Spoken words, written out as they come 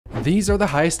These are the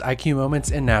highest IQ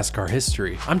moments in NASCAR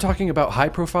history. I'm talking about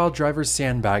high-profile drivers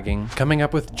sandbagging, coming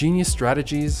up with genius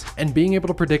strategies, and being able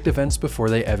to predict events before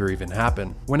they ever even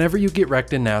happen. Whenever you get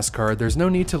wrecked in NASCAR, there's no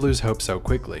need to lose hope so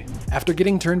quickly. After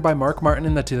getting turned by Mark Martin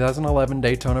in the 2011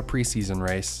 Daytona preseason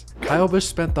race, Kyle Busch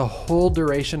spent the whole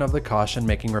duration of the caution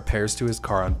making repairs to his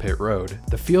car on pit road.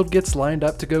 The field gets lined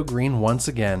up to go green once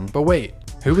again, but wait,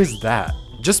 who is that?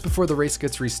 Just before the race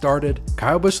gets restarted,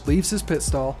 Kyle Busch leaves his pit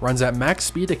stall, runs at max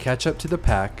speed to catch up to the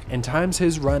pack, and times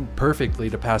his run perfectly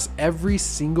to pass every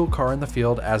single car in the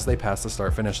field as they pass the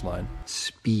start-finish line.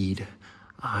 Speed.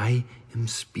 I am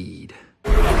speed.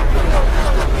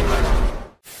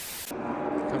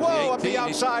 Whoa, up the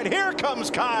outside, here comes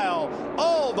Kyle,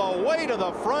 all the way to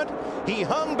the front. He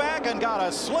hung back and got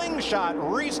a slingshot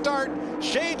restart,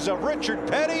 shades of Richard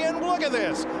Petty, and look at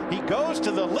this. He goes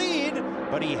to the lead,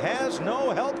 but he has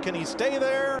no help. Can he stay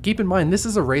there? Keep in mind, this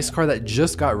is a race car that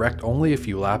just got wrecked only a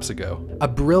few laps ago. A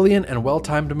brilliant and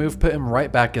well-timed move put him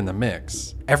right back in the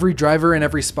mix. Every driver and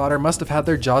every spotter must have had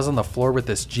their jaws on the floor with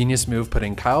this genius move,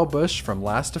 putting Kyle Busch from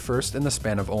last to first in the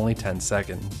span of only 10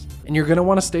 seconds. And you're gonna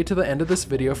wanna stay to the end of this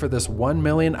video for this 1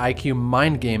 million IQ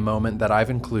mind game moment that I've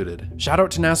included. Shout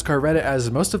out to NASCAR Reddit, as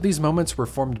most of these moments were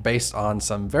formed based on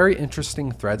some very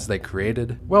interesting threads they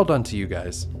created. Well done to you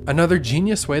guys. Another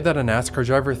genius way that a NASCAR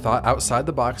driver thought outside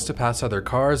the box to pass other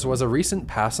cars was a recent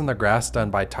pass in the grass done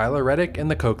by Tyler Reddick in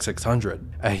the Coke 600.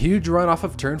 A huge run off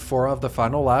of turn 4 of the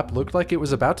final lap looked like it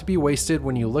was about to be wasted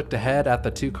when you looked ahead at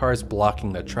the two cars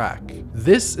blocking the track.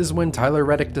 This is when Tyler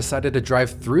Reddick decided to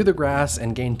drive through the grass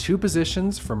and gain 2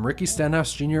 positions from Ricky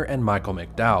Stenhouse Jr. and Michael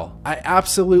McDowell. I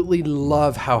absolutely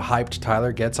love how hyped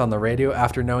Tyler gets on the radio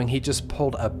after knowing he just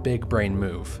pulled a big brain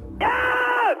move.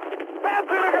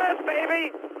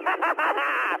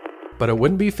 But it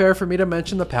wouldn't be fair for me to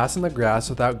mention the pass in the grass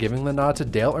without giving the nod to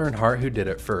Dale Earnhardt, who did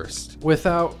it first,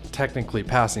 without technically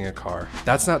passing a car.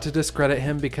 That's not to discredit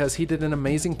him, because he did an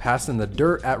amazing pass in the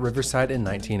dirt at Riverside in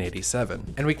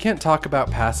 1987. And we can't talk about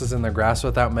passes in the grass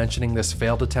without mentioning this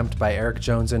failed attempt by Eric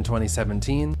Jones in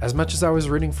 2017. As much as I was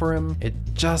rooting for him, it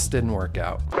just didn't work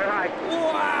out.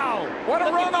 Wow! What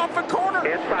a run off the corner!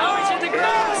 Oh, it's in the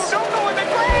grass! Don't go in the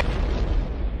grass!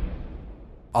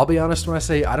 I'll be honest when I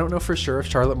say I don't know for sure if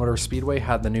Charlotte Motor Speedway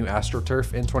had the new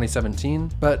AstroTurf in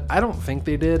 2017, but I don't think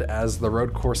they did, as the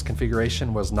road course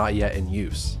configuration was not yet in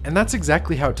use. And that's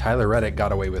exactly how Tyler Reddick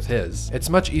got away with his. It's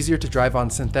much easier to drive on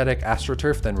synthetic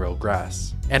AstroTurf than real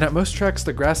grass. And at most tracks,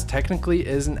 the grass technically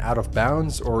isn't out of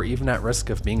bounds or even at risk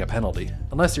of being a penalty,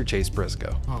 unless you're Chase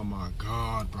Briscoe. Oh my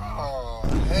God, bro. Oh,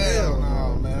 hell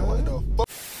no, man. What the fuck?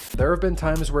 There have been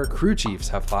times where crew chiefs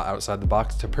have thought outside the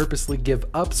box to purposely give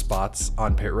up spots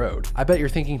on pit road. I bet you're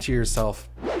thinking to yourself,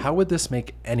 how would this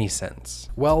make any sense?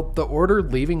 Well, the order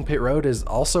leaving pit road is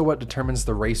also what determines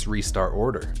the race restart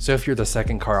order. So if you're the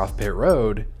second car off pit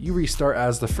road, you restart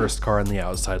as the first car in the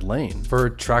outside lane. For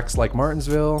tracks like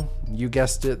Martinsville, you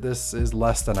guessed it, this is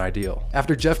less than ideal.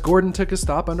 After Jeff Gordon took a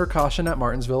stop under caution at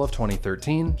Martinsville of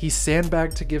 2013, he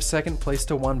sandbagged to give second place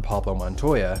to one Pablo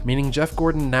Montoya, meaning Jeff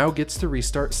Gordon now gets to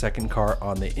restart second car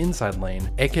on the inside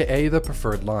lane, aka the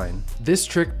preferred line. This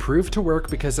trick proved to work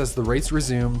because as the race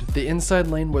resumed, the inside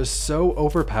lane was so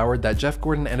overpowered that Jeff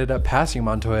Gordon ended up passing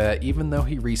Montoya even though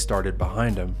he restarted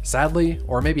behind him. Sadly,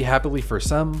 or maybe happily for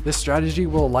some, this strategy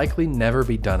will likely never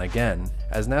be done again,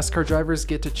 as NASCAR drivers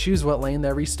get to choose what lane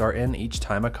they restart in each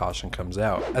time a caution comes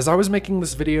out. As I was making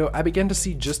this video, I began to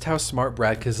see just how smart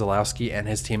Brad Keselowski and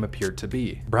his team appeared to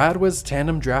be. Brad was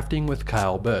tandem drafting with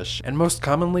Kyle Busch, and most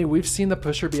commonly we've seen the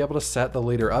pusher be able to set the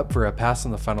leader up for a pass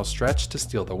in the final stretch to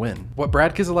steal the win. What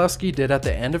Brad Keselowski did at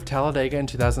the end of Talladega in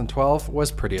 2012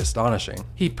 was pretty astonishing.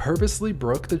 He purposely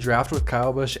broke the draft with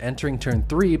Kyle Busch entering turn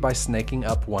 3 by snaking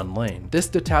up one lane. This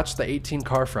detached the 18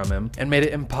 car from him and made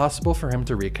it impossible for him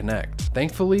to reconnect.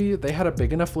 Thankfully, they had a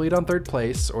big enough lead on third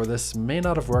place, or this may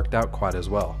not have worked out quite as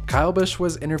well. Kyle Busch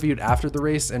was interviewed after the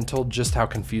race and told just how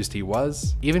confused he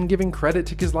was, even giving credit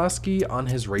to Keselowski on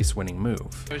his race-winning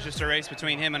move. It was just a race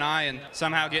between him and I, and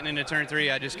somehow getting into turn 3,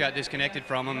 I just got disconnected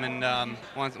from him, and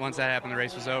once that happened, the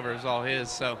race was over. It was all his,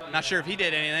 so not sure if he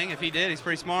did anything. If he did, he's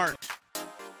pretty smart.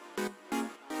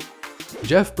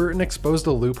 Jeff Burton exposed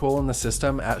a loophole in the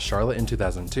system at Charlotte in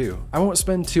 2002. I won't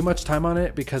spend too much time on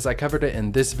it because I covered it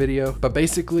in this video, but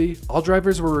basically, all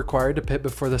drivers were required to pit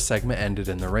before the segment ended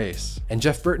in the race. And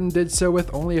Jeff Burton did so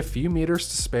with only a few meters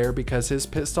to spare because his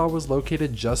pit stall was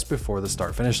located just before the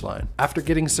start-finish line. After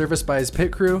getting serviced by his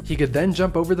pit crew, he could then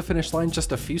jump over the finish line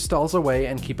just a few stalls away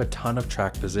and keep a ton of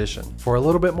track position. For a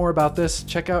little bit more about this,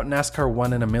 check out NASCAR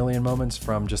 1 in a Million moments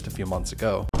from just a few months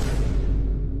ago.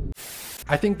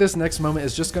 I think this next moment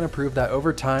is just going to prove that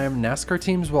over time, NASCAR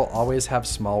teams will always have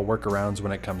small workarounds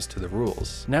when it comes to the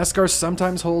rules. NASCAR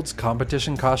sometimes holds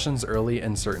competition cautions early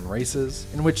in certain races,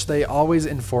 in which they always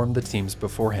inform the teams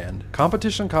beforehand.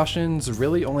 Competition cautions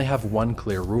really only have one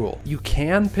clear rule. You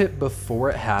can pit before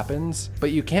it happens,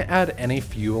 but you can't add any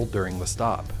fuel during the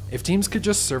stop. If teams could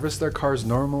just service their cars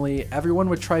normally, everyone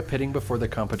would try pitting before the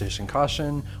competition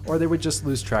caution, or they would just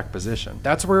lose track position.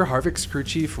 That's where Harvick's crew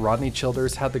chief Rodney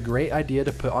Childers had the great idea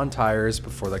to put on tires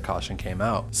before the caution came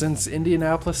out. Since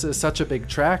Indianapolis is such a big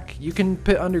track, you can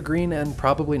pit under green and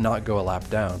probably not go a lap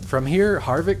down. From here,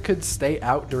 Harvick could stay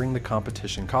out during the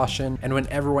competition caution, and when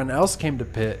everyone else came to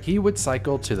pit, he would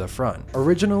cycle to the front.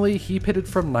 Originally, he pitted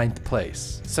from 9th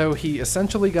place, so he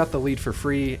essentially got the lead for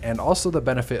free and also the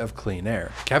benefit of clean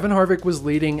air. Kevin Harvick was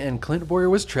leading and Clint Bowyer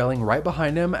was trailing right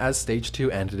behind him as stage 2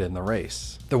 ended in the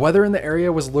race. The weather in the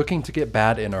area was looking to get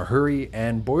bad in a hurry,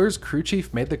 and Bowyer's crew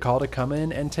chief made the call to come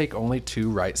in and take only 2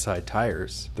 right side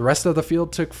tires. The rest of the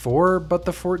field took 4, but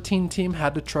the 14 team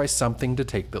had to try something to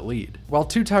take the lead. While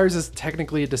 2 tires is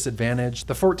technically a disadvantage,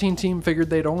 the 14 team figured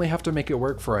they'd only have to make it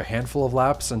work for a handful of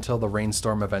laps until the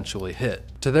rainstorm eventually hit.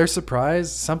 To their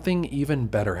surprise, something even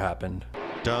better happened.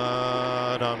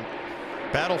 Dun-dun.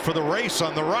 Battle for the race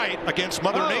on the right against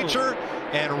Mother Nature,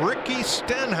 and Ricky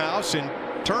Stenhouse in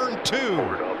turn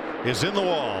 2 is in the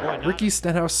wall. Ricky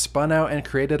Stenhouse spun out and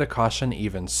created a caution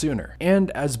even sooner,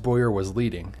 and as Bowyer was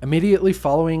leading. Immediately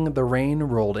following, the rain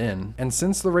rolled in, and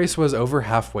since the race was over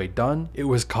halfway done, it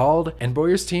was called, and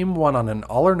Bowyer's team won on an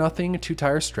all-or-nothing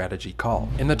 2-tire strategy call.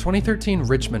 In the 2013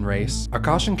 Richmond race, a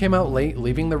caution came out late,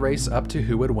 leaving the race up to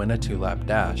who would win a 2-lap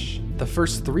dash. The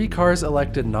first 3 cars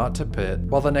elected not to pit,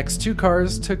 while the next 2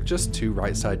 cars took just 2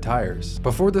 right side tires.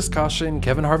 Before this caution,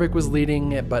 Kevin Harvick was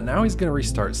leading, but now he's going to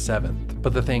restart 7th.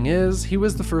 But the thing is, he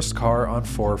was the first car on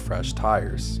 4 fresh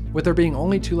tires. With there being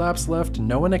only 2 laps left,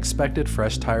 no one expected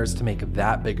fresh tires to make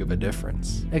that big of a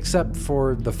difference, except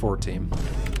for the 4 team.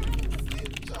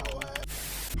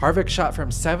 Harvick shot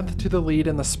from 7th to the lead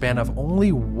in the span of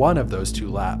only one of those 2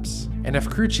 laps. And if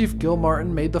crew chief Gil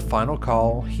Martin made the final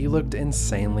call, he looked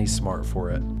insanely smart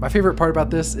for it. My favorite part about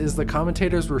this is the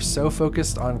commentators were so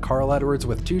focused on Carl Edwards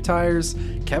with 2 tires,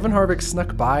 Kevin Harvick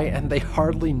snuck by and they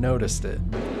hardly noticed it.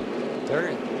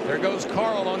 There goes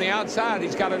Carl on the outside.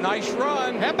 He's got a nice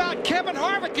run. How about Kevin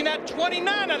Harvick in that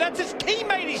 29? Now that's his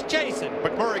teammate he's chasing.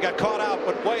 McMurray got caught out,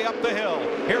 but way up the hill.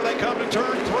 Here they come to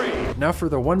turn 3. Now for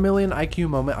the 1 million IQ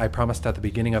moment I promised at the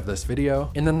beginning of this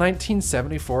video. In the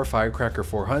 1974 Firecracker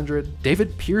 400,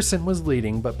 David Pearson was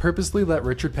leading but purposely let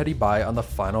Richard Petty by on the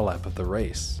final lap of the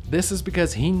race. This is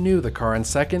because he knew the car in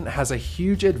second has a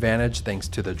huge advantage thanks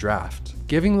to the draft.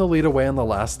 Giving the lead away on the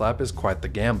last lap is quite the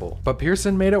gamble, but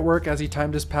Pearson made it work as he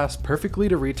timed his pass perfectly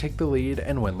to retake the lead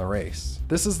and win the race.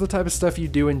 This is the type of stuff you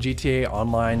do in GTA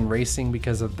Online racing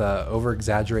because of the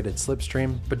over-exaggerated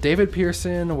slipstream, but David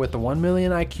Pearson with the 1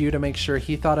 million IQ to make sure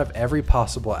he thought of every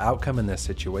possible outcome in this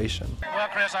situation. Well,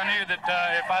 Chris, I knew that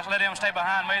if I let him stay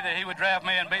behind me that he would draft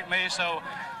me and beat me, so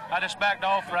I just backed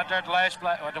off right there at the last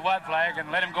flag, at the white flag, and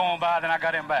let him go on by, then I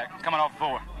got him back, coming off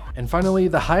 4. And finally,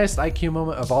 the highest IQ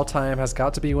moment of all time has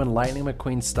got to be when Lightning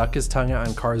McQueen stuck his tongue out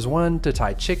on Cars 1 to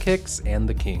tie Chick Hicks and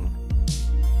the King.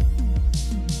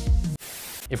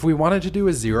 If we wanted to do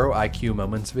a 0 IQ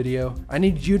moments video, I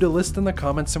need you to list in the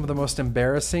comments some of the most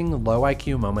embarrassing low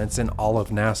IQ moments in all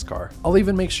of NASCAR. I'll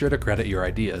even make sure to credit your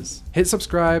ideas. Hit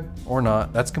subscribe, or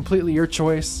not, that's completely your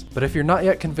choice, but if you're not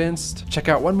yet convinced, check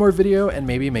out one more video and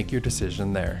maybe make your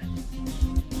decision there.